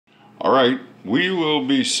Alright, we will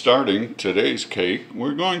be starting today's cake.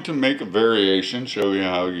 We're going to make a variation, show you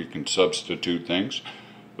how you can substitute things.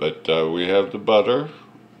 But we have the butter,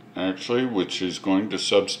 actually, which is going to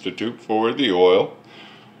substitute for the oil.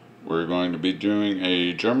 We're going to be doing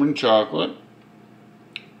a German chocolate,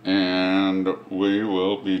 and we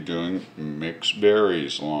will be doing mixed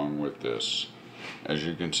berries along with this. As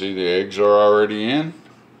you can see, the eggs are already in.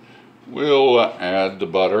 We'll add the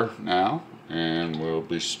butter now, and we'll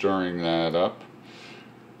be stirring that up.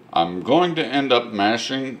 I'm going to end up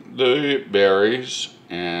mashing the berries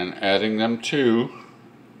and adding them to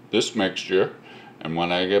this mixture, and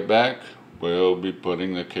when I get back we'll be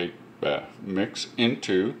putting the cake mix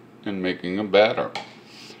into and making a batter.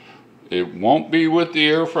 It won't be with the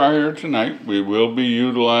air fryer tonight. We will be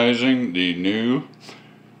utilizing the new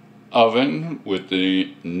oven with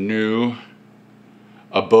the new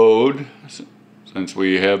abode, since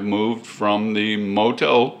we have moved from the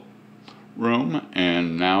motel room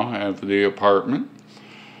and now have the apartment.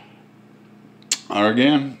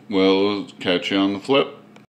 Again, we'll catch you on the flip.